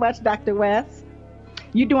you so much, Dr. West.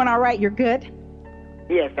 You doing all right? You're good?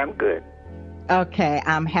 Yes, I'm good. Okay,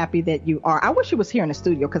 I'm happy that you are. I wish you was here in the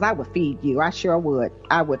studio because I would feed you. I sure would.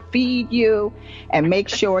 I would feed you and make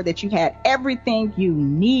sure that you had everything you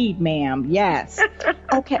need, ma'am. Yes.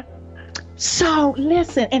 Okay. So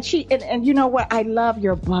listen, and you know what? I love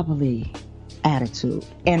your bubbly attitude,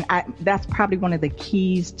 and that's probably one of the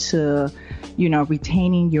keys to,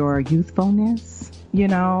 retaining your youthfulness.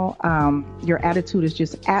 Your attitude is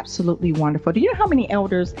just absolutely wonderful. Do you know how many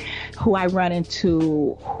elders who I run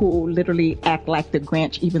into who literally act like the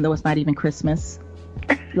Grinch, even though it's not even Christmas?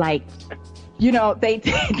 Like,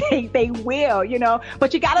 they will,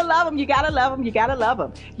 but you gotta love them. You gotta love them. You gotta love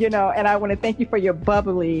them. And I want to thank you for your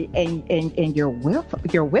bubbly and your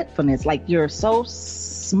witfulness. Like, you're so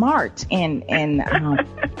smart and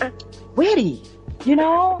witty.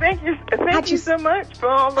 Thank you so much for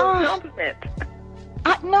all those compliments.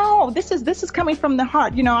 No, this is coming from the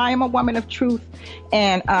heart. I am a woman of truth,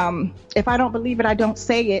 and if I don't believe it, I don't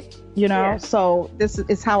say it. Yes. So this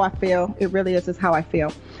is how I feel. It really is how I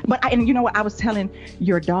feel. But and you know what? I was telling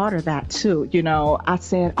your daughter that too. I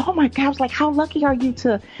said, "Oh my God!" I was like, "How lucky are you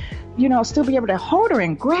to, still be able to hold her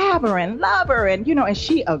and grab her and love her?" And and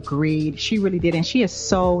she agreed. She really did, and she is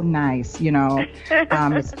so nice.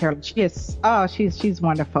 Miss Carolyn. She is. Oh, she's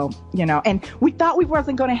wonderful. And we thought we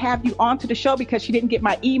wasn't going to have you onto the show because she didn't get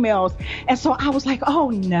my emails, and so I was like,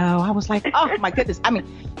 "Oh no!" I was like, "Oh my goodness!" I mean,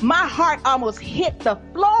 my heart almost hit the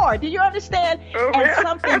floor. Do you understand? And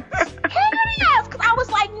something. Yes, because I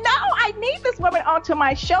was like, "No, I need this woman onto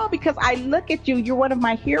my show because I look at you. You're one of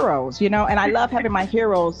my heroes. And I love having my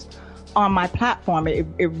heroes on my platform. It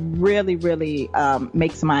really, really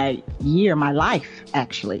makes my life,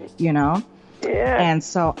 actually, Yeah. And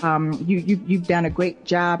so you've done a great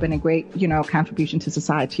job and a great, contribution to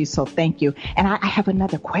society. So thank you. And I have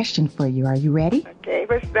another question for you. Are you ready? Okay,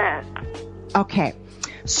 what's that? Okay.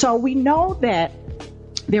 So we know that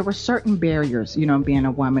there were certain barriers, being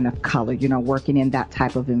a woman of color, working in that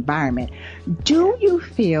type of environment. Do you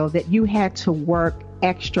feel that you had to work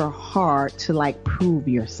extra hard to prove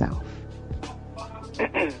yourself?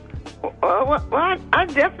 Well, I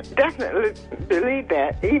definitely believe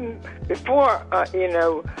that. Even before,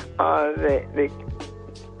 the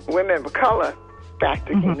women of color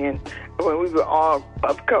factor came in, when we were all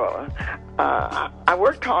of color, I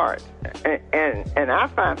worked hard, and I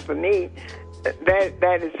find for me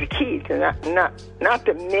that is the key to not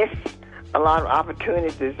to miss a lot of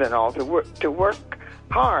opportunities and all, to work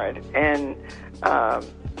hard, and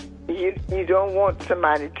you don't want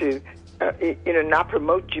somebody to not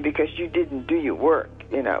promote you because you didn't do your work,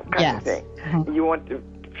 kind of thing. You want to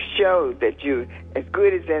show that you're as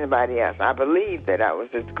good as anybody else. I believe that I was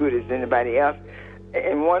as good as anybody else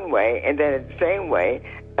in one way, and then in the same way,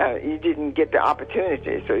 you didn't get the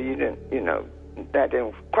opportunity, so you didn't, that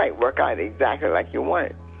didn't quite work out exactly like you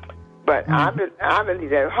wanted. But I believe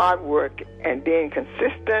that hard work and being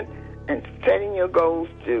consistent and setting your goals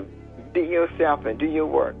to be yourself and do your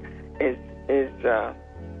work is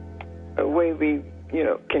a way we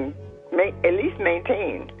can at least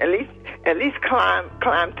maintain, at least climb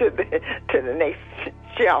to the next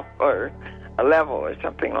shelf or a level or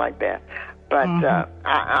something like that. But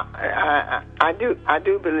I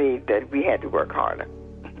do believe that we had to work harder.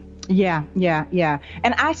 Yeah.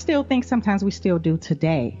 And I still think sometimes we still do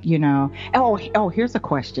today, Oh, here's a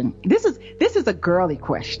question. This is a girly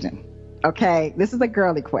question. Okay. This is a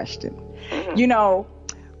girly question.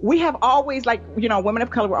 We have always, women of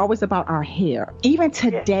color, we're always about our hair. Even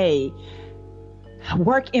today,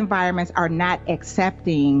 work environments are not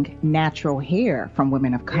accepting natural hair from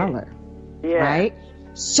women of color. Yeah. Right?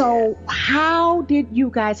 So how did you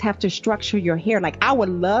guys have to structure your hair? I would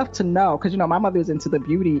love to know, because, my mother is into the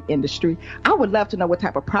beauty industry. I would love to know what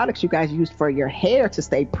type of products you guys used for your hair to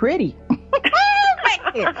stay pretty.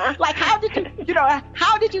 How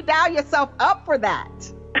did you dial yourself up for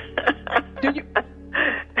that?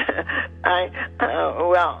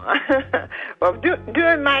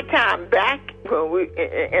 During my time back when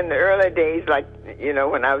in the early days,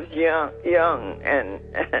 when I was young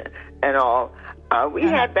and all, we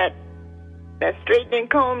had that straightening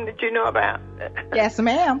comb that you know about. Yes,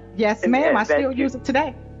 ma'am. Yes, ma'am. I still use it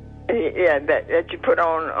today. Yeah, that you put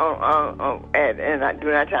on and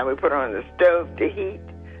during that time we put on the stove to heat.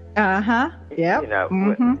 Yeah.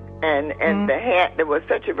 And the hair, there was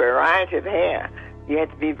such a variety of hair. You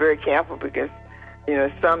had to be very careful because,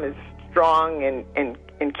 some is strong and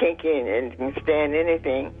kinky and can stand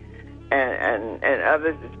anything, and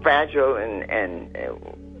others is fragile and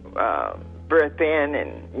very thin,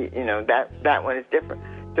 and that one is different.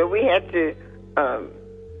 So we had to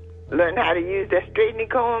learn how to use that straightening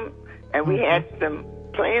comb, and we had some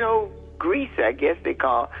plain old grease, I guess they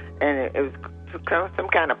call, and it was some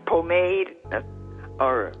kind of pomade,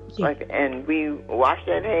 and we wash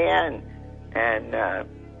that hair and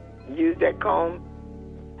use that comb,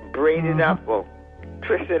 braid it up or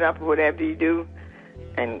twist it up or whatever you do,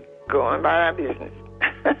 and go on by our business.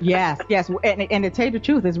 Yes. And to tell you the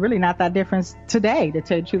truth, it's really not that different today. To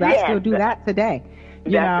tell you the truth, I still do that today.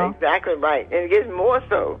 That's exactly right. And it gets more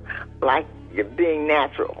so like being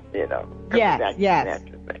natural, Yes.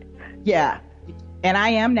 Yeah. And I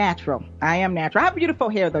am natural. I have beautiful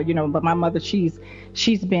hair though, but my mother, she's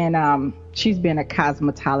been a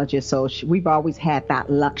cosmetologist, so we've always had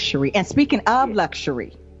that luxury. And speaking of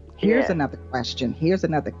luxury, here's another question.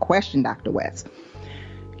 Dr. West.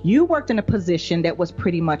 You worked in a position that was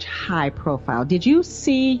pretty much high profile. Did you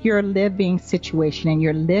see your living situation and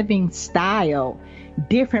your living style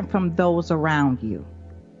different from those around you?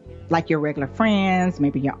 Like your regular friends,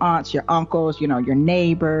 maybe your aunts, your uncles, your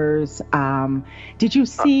neighbors. Did you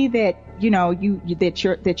see that,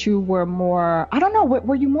 that you were more, I don't know,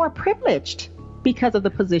 were you more privileged because of the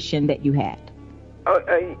position that you had? Oh,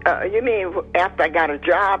 you mean after I got a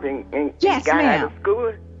job and got out of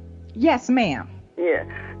school? Yes, ma'am. Yeah.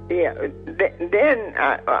 Then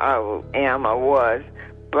I was,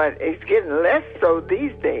 but it's getting less so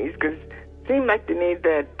these days because it seems like to me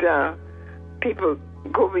that people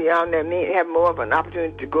go beyond their needs, have more of an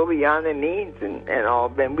opportunity to go beyond their needs and all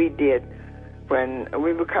than we did when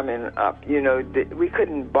we were coming up. We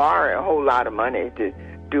couldn't borrow a whole lot of money to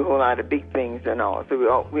do a whole lot of big things and all,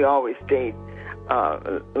 so we always stayed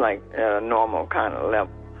like a normal kind of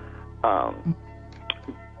level.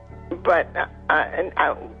 But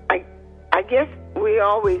I guess we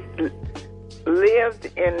always lived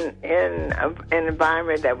in an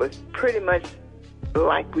environment that was pretty much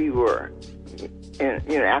like we were,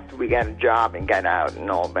 after we got a job and got out and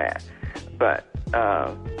all that. But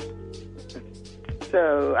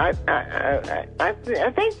so I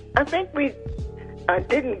think we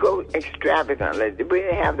didn't go extravagantly. We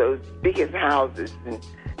didn't have those biggest houses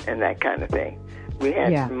and that kind of thing. We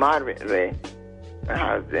had moderately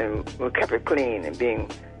house, and we kept it clean and being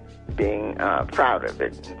proud of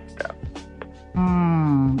it and stuff.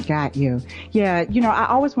 Got you. Yeah, I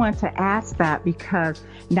always wanted to ask that because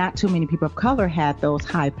not too many people of color had those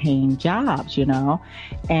high-paying jobs, And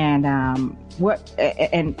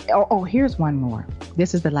here's one more.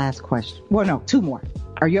 This is the last question. Well, no, two more.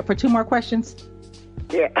 Are you up for two more questions?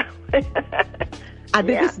 Yeah.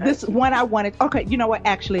 This one I wanted. Okay, you know what?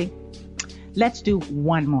 Actually, let's do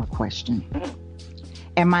one more question. Mm-hmm.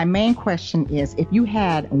 And my main question is, if you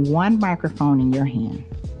had one microphone in your hand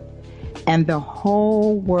and the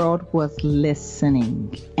whole world was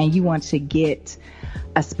listening and you want to get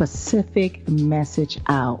a specific message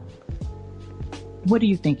out, what do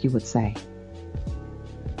you think you would say?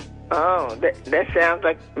 Oh, that sounds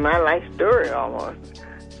like my life story almost.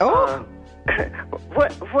 Oh.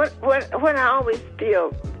 What I always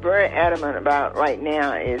feel very adamant about right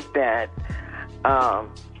now is that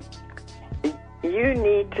you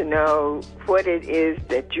need to know what it is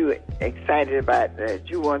that you're excited about, that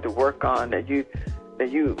you want to work on, that you're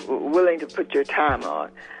willing to put your time on.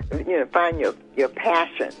 Find your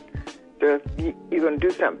passion. So if you're going to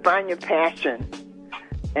do something, find your passion,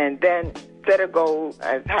 and then set a goal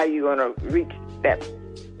as how you're going to reach that,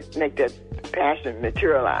 make that passion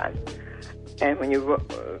materialize. And when you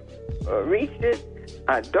reach it,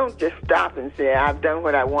 don't just stop and say, I've done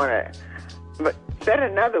what I want to, but set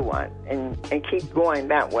another one and keep going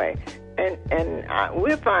that way. And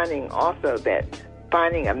we're finding also that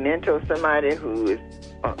finding a mentor, somebody who is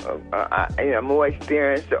more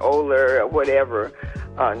experienced or older or whatever,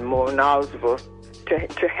 more knowledgeable,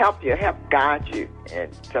 to help guide you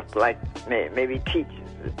and stuff, like maybe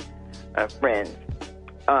teachers, friends.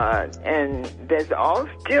 And there's all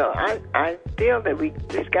still, I feel that we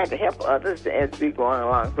just got to help others as we going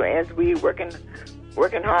along. So as we working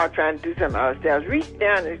hard trying to do something ourselves, reach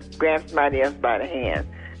down and grab somebody else by the hand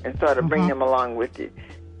and sort of bring them along with you.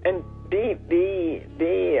 And be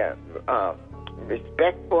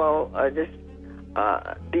respectful, just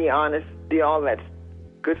be honest, be all that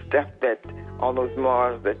good stuff, that all those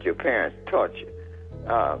morals that your parents taught you.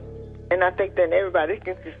 And I think then everybody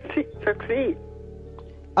can succeed.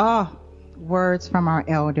 Oh, words from our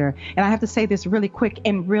elder. And I have to say this really quick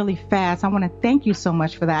and really fast. I want to thank you so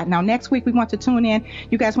much for that. Now, next week, we want to tune in.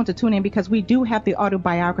 You guys want to tune in because we do have the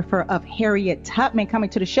autobiographer of Harriet Tubman coming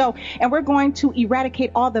to the show. And we're going to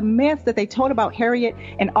eradicate all the myths that they told about Harriet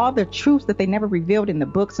and all the truths that they never revealed in the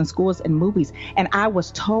books and schools and movies. And I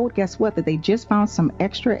was told, guess what, that they just found some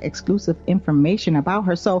extra exclusive information about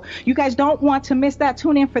her. So you guys don't want to miss that.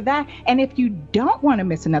 Tune in for that. And if you don't want to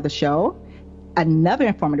miss another show, another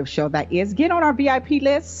informative show that is get on our VIP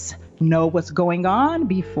list. Know what's going on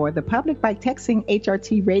before the public by texting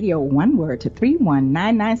HRT Radio, one word, to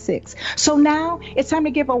 31996. So now it's time to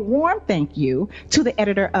give a warm thank you to the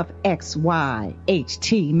editor of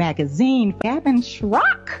XYHT Magazine, Gavin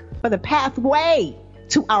Schrock, for the pathway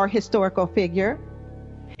to our historical figure,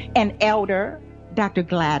 and elder Dr.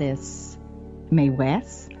 Gladys May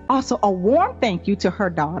West. Also, a warm thank you to her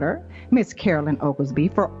daughter, Miss Carolyn Oglesby,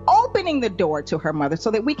 for opening the door to her mother so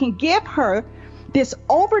that we can give her this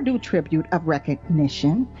overdue tribute of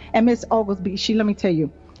recognition. And Miss Oglesby, let me tell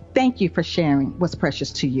you, thank you for sharing what's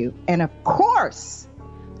precious to you. And of course,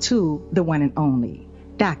 to the one and only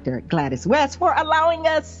Dr. Gladys West for allowing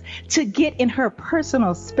us to get in her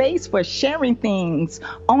personal space, for sharing things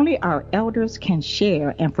only our elders can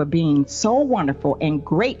share, and for being so wonderful and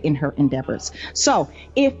great in her endeavors. So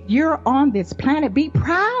if you're on this planet, be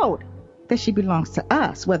proud that she belongs to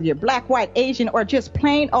us, whether you're black, white, Asian, or just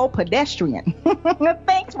plain old pedestrian.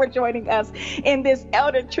 Thanks for joining us in this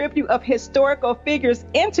Elder Tribute of Historical Figures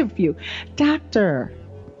interview. Dr.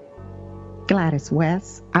 Gladys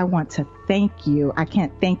West, I want to thank you. I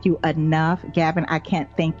can't thank you enough. Gavin, I can't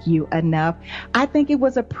thank you enough. I think it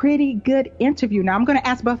was a pretty good interview. Now I'm going to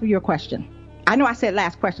ask both of you a question. I know I said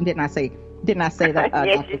last question, didn't I say that, Yes,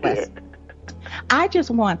 Dr. you West? did. I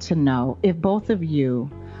just want to know if both of you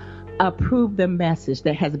approve the message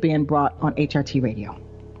that has been brought on HRT Radio.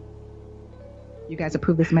 You guys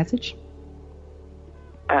approve this message?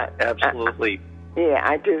 Absolutely. Yeah,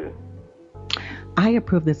 I do. I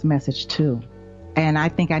approve this message too. And I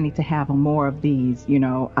think I need to have more of these, bring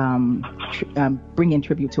in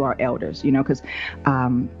tribute to our elders, because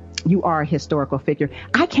you are a historical figure.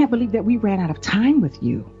 I can't believe that we ran out of time with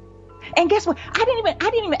you. And guess what? I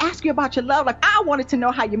didn't even ask you about your love. Like, I wanted to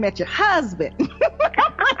know how you met your husband.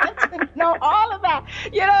 I wanted to know all of that.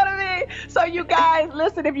 You know what I mean? So you guys,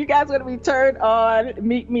 listen, if you guys are going to be turned on,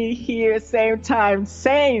 meet me here, same time,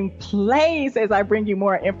 same place, as I bring you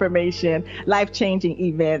more information, life-changing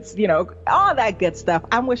events, all that good stuff.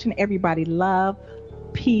 I'm wishing everybody love,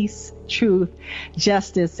 peace, truth,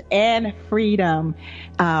 justice, and freedom.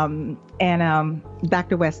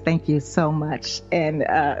 Dr. West, thank you so much. And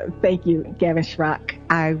thank you, Gavin Schrock.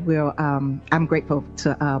 I'm grateful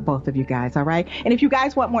to both of you guys, all right? And if you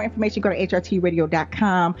guys want more information, go to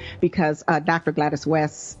hrtradio.com, because Dr. Gladys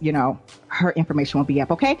West, her information will be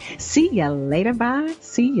up, okay? See you later, bye.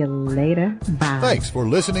 See you later, bye. Thanks for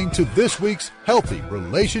listening to this week's Healthy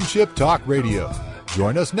Relationship Talk Radio.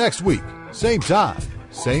 Join us next week, same time,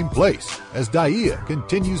 same place, as Daia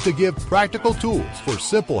continues to give practical tools for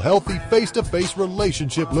simple, healthy, face-to-face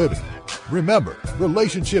relationship living. Remember,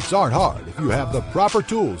 relationships aren't hard if you have the proper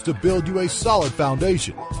tools to build you a solid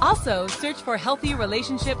foundation. Also, search for Healthy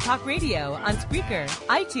Relationship Talk Radio on Spreaker,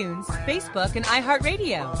 iTunes, Facebook, and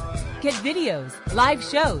iHeartRadio. Get videos, live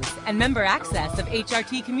shows, and member access of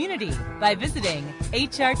HRT Community by visiting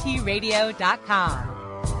hrtradio.com.